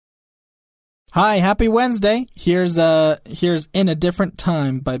Hi, happy Wednesday. Here's In a Different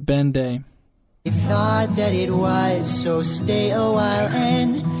Time by Ben Day. I thought that it was, so stay a while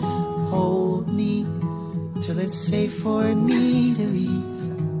and hold me till it's safe for me to leave.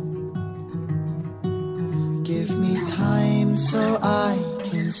 Give me time so I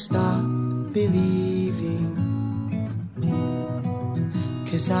can stop believing.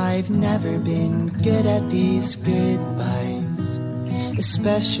 'Cause I've never been good at these goodbyes,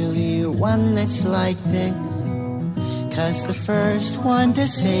 especially one that's like this. 'Cause the first one to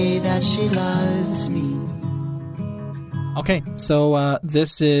say that she loves me. Okay, so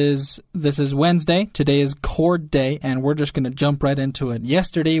this is Wednesday. Today is chord day, and we're just going to jump right into it.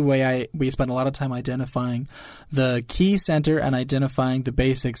 Yesterday, we spent a lot of time identifying the key center and identifying the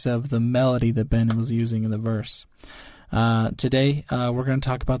basics of the melody that Ben was using in the verse. Today, we're going to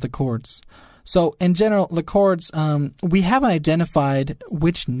talk about the chords. So, in general, the chords, we haven't identified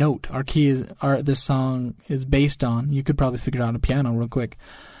which note this song is based on. You could probably figure it out on a piano real quick.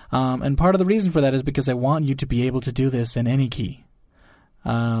 And part of the reason for that is because I want you to be able to do this in any key.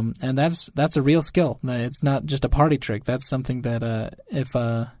 And that's a real skill. It's not just a party trick. That's something that if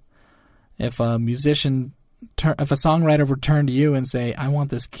a songwriter would turn to you and say, I want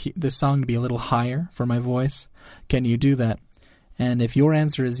this song to be a little higher for my voice, can you do that? And if your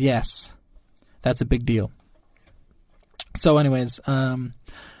answer is yes, that's a big deal. So anyways,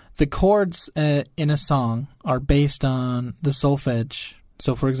 the chords in a song are based on the solfege.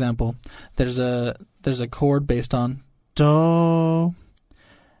 So for example, there's a chord based on do.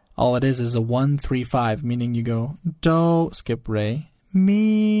 All it is a 1-3-5, meaning you go do, skip re,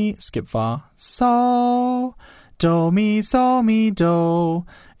 mi, skip fa, so, do, mi, so, mi, do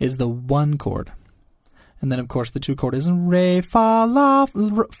is the one chord. And then, of course, the two chord is re, fa, la,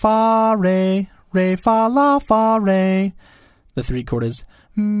 fa, re, fa, la, fa, re. The three chord is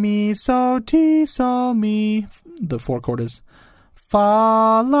mi, so, ti, so, mi. The four chord is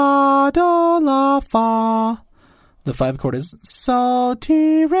fa, la, do, la, fa. The five chord is so,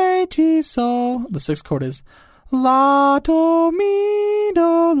 ti, re, ti, so. The sixth chord is la, do, mi,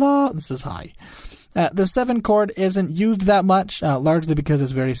 do, la. This is high. The 7 chord isn't used that much, largely because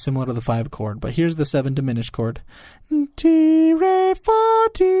it's very similar to the 5 chord. But here's the 7 diminished chord. Ti, re, fa,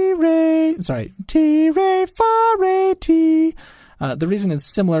 ti, re. Sorry. Ti, re, fa, re, ti. The reason it's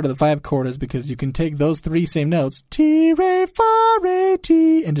similar to the 5 chord is because you can take those 3 same notes, ti, re, fa, re,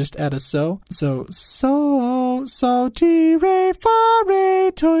 ti, and just add a so. So, ti, re, fa,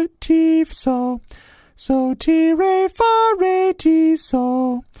 re, ti, so. So, ti, re, fa, re, ti,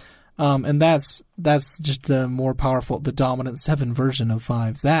 so. And that's just the more powerful, the dominant 7 version of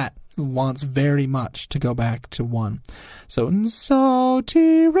 5. That wants very much to go back to 1. So,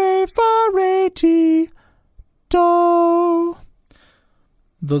 ti, re, fa, re, ti, do.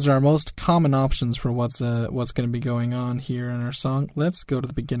 Those are our most common options for what's going to be going on here in our song. Let's go to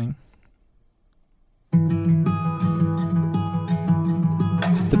the beginning.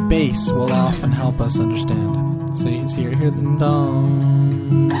 The bass will often help us understand. So you hear the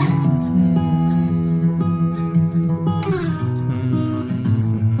dong.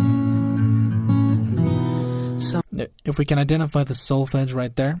 If we can identify the solfege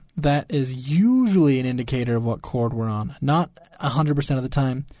right there, that is usually an indicator of what chord we're on. Not 100% of the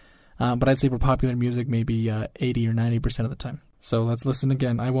time, but I'd say for popular music, maybe 80 or 90% of the time. So let's listen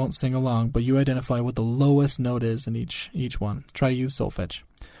again. I won't sing along, but you identify what the lowest note is in each one. Try to use solfege.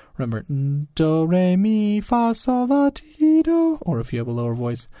 Remember, do, re, mi, fa, sol, la, ti, do. Or if you have a lower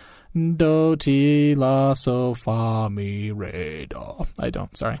voice, do, ti, la, so, fa, mi, re, do. I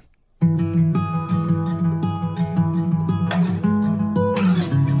don't, sorry.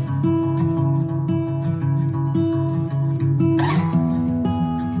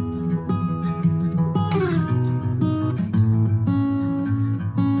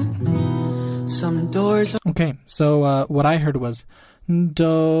 Okay, so what I heard was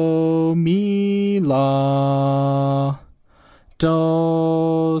do, mi, la,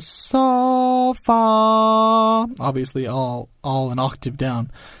 do, so, fa. Obviously all an octave down.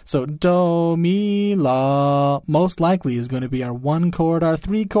 So do, mi, la, most likely is going to be our 1 chord, our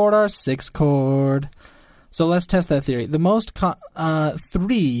 3 chord, our 6 chord. So let's test that theory. The most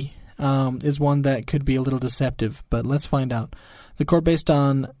 3 is one that could be a little deceptive, but let's find out. The chord based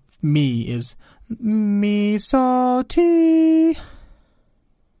on mi is mi, so, ti,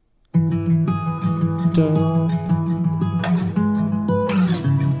 do,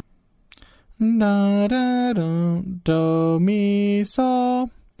 da, da, do, mi, so.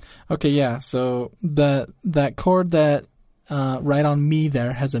 Okay, yeah, so that chord that right on mi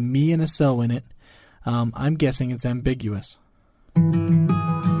there has a mi and a so in it. I'm guessing it's ambiguous.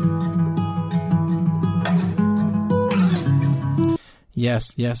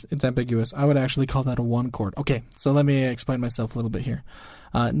 Yes, it's ambiguous. I would actually call that a one chord. Okay, so let me explain myself a little bit here.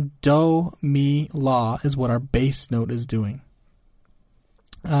 Do, mi, la is what our bass note is doing.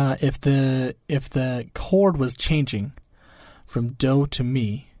 If the chord was changing from do to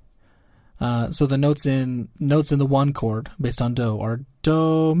mi, so the notes in the one chord based on do are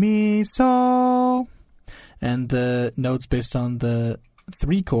do, mi, so, and the notes based on the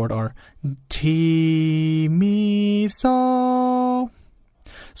three chord are ti, mi, so.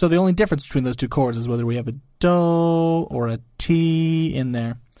 So the only difference between those two chords is whether we have a do or a ti in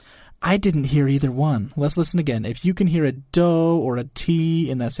there. I didn't hear either one. Let's listen again. If you can hear a do or a ti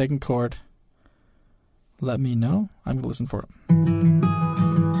in that second chord, let me know. I'm going to listen for it.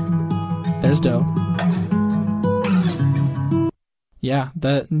 There's do. Yeah,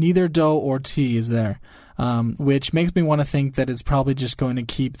 neither do or ti is there, which makes me want to think that it's probably just going to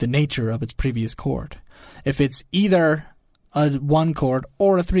keep the nature of its previous chord. If it's either a one chord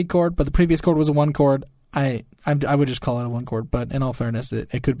or a three chord, but the previous chord was a one chord, I would just call it a one chord, but in all fairness,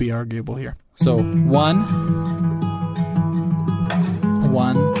 it could be arguable here. So, one.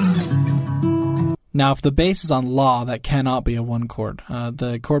 Now, if the bass is on la, that cannot be a one chord.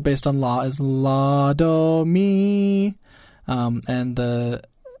 The chord based on la is la, do, mi, and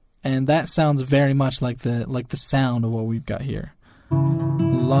that sounds very much like the sound of what we've got here.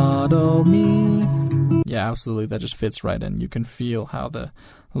 La, do, mi. Yeah, absolutely. That just fits right in. You can feel how the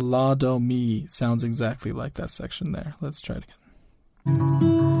la, do, mi sounds exactly like that section there. Let's try it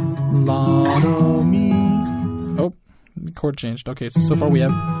again. La, do, mi. Oh, the chord changed. Okay, so far we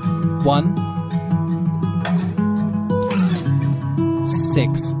have 1,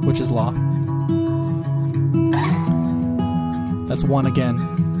 6, which is la. That's 1 again.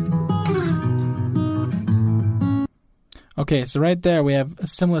 Okay, so right there we have a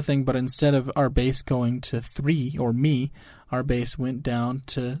similar thing, but instead of our bass going to 3 or mi, our bass went down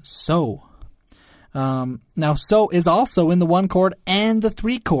to so. Now so is also in the 1 chord and the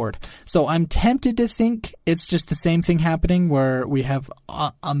 3 chord. So I'm tempted to think it's just the same thing happening where we have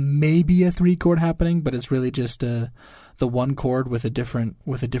maybe a 3 chord happening, but it's really just the 1 chord with a different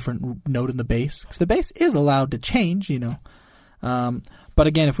note in the bass. Because the bass is allowed to change, you know. But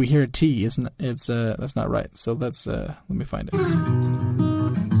again, if we hear a T, that's not right. So let me find it.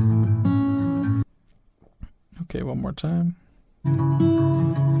 Okay, one more time.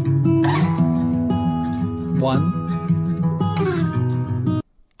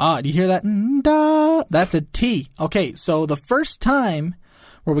 1. Do you hear that? Da. That's a T. Okay, so the first time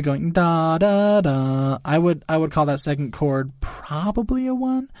where we're going da da da, I would call that second chord probably a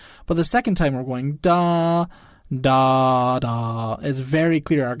 1. But the second time we're going da da da, it's very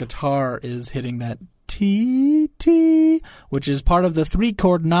clear our guitar is hitting that T T, which is part of the 3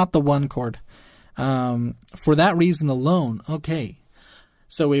 chord, not the 1 chord. For that reason alone, okay.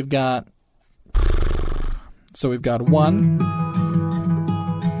 So we've got 1,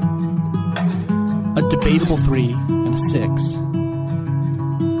 a debatable 3, and a 6.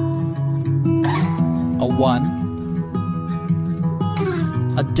 A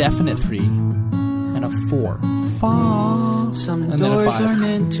 1, a definite 3, and a 4. Fa. Some and then a doors 5. are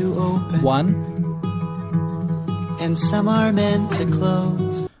meant to open. 1. And some are meant to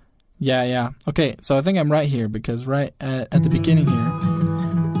close. Yeah. Okay, so I think I'm right here because right at the beginning here,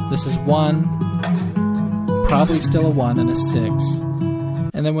 this is 1, probably still a 1 and a 6.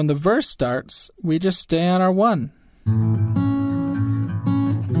 And then when the verse starts, we just stay on our 1.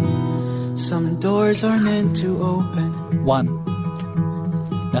 Some doors are meant to open. 1.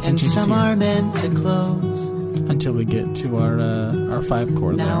 Nothing And changes some here are meant to close. until we get to our 5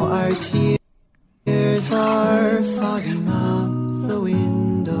 chord Now there. our tears are fogging up the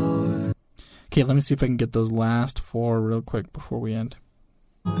window. Okay, let me see if I can get those last 4 real quick before we end.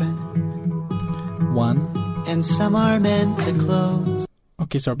 1. And some are meant to close.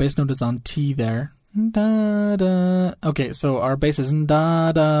 Okay, so our bass note is on T there. Da, da. Okay, so our bass is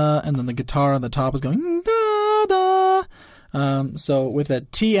da da, and then the guitar on the top is going da da. So with a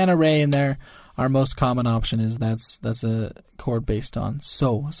T and a re in there, our most common option is that's a chord based on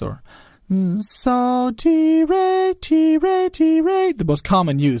so. So T re T re T re. The most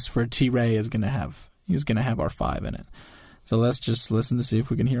common use for T re is gonna have our 5 in it. So let's just listen to see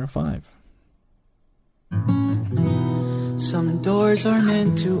if we can hear a 5. Some doors are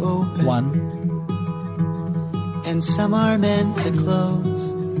meant to open. 1. And some are meant to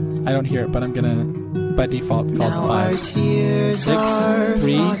close. I don't hear it, but I'm gonna by default call it a Now our 5. tears 6, are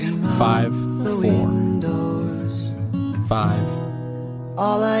 3, fogging up 5, the 4, windows. 5,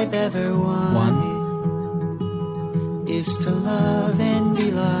 All I've ever wanted is to love and be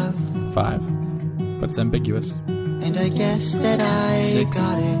loved. 5. But it's ambiguous. and I guess that I 6.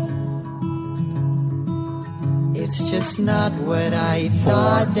 got it. It's just not what I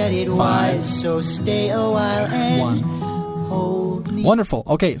thought that it 5. was, so stay a while and 1. hold me. Wonderful.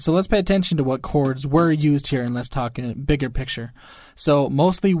 Okay, so let's pay attention to what chords were used here, and let's talk in a bigger picture. So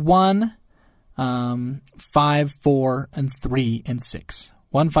mostly 1, 5, 4, and 3, and 6.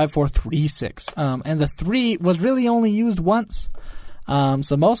 1, 5, 4, 3, 6. And the 3 was really only used once.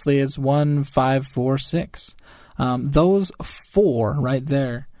 So mostly it's 1, 5, 4, 6. Those 4 right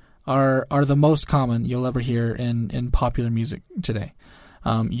there are the most common you'll ever hear in popular music today.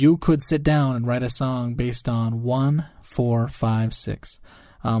 You could sit down and write a song based on 1, 4, 5, 6.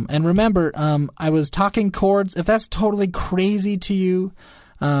 And remember, I was talking chords. If that's totally crazy to you,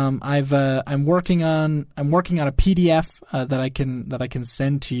 I'm working on a PDF that I can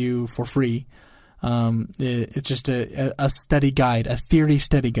send to you for free. It's just a study guide, a theory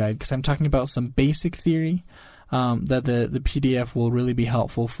study guide, because I'm talking about some basic theory that the PDF will really be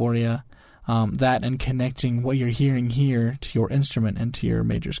helpful for you. That and connecting what you're hearing here to your instrument and to your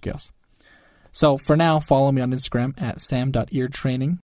major scales. So for now, follow me on Instagram at sam.eartraining.